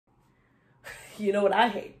You know what I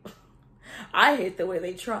hate? I hate the way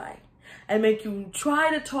they try and make you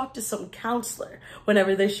try to talk to some counselor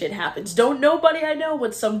whenever this shit happens. Don't nobody I know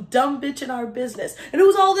with some dumb bitch in our business. And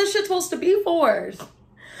who's all this shit supposed to be for?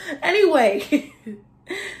 Anyway,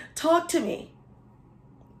 talk to me.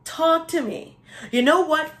 Talk to me. You know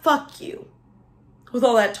what? Fuck you. With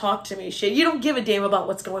all that talk to me shit. You don't give a damn about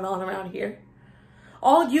what's going on around here.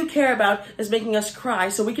 All you care about is making us cry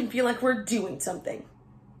so we can feel like we're doing something.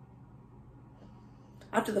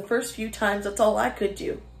 After the first few times, that's all I could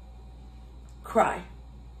do. Cry.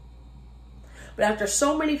 But after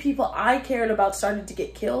so many people I cared about started to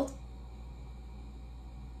get killed,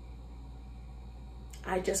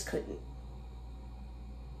 I just couldn't.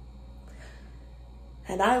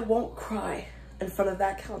 And I won't cry in front of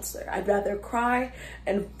that counselor. I'd rather cry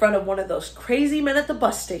in front of one of those crazy men at the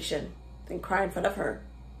bus station than cry in front of her.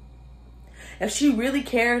 If she really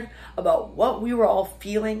cared about what we were all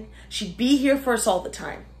feeling, she'd be here for us all the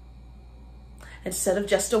time, instead of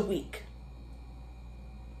just a week.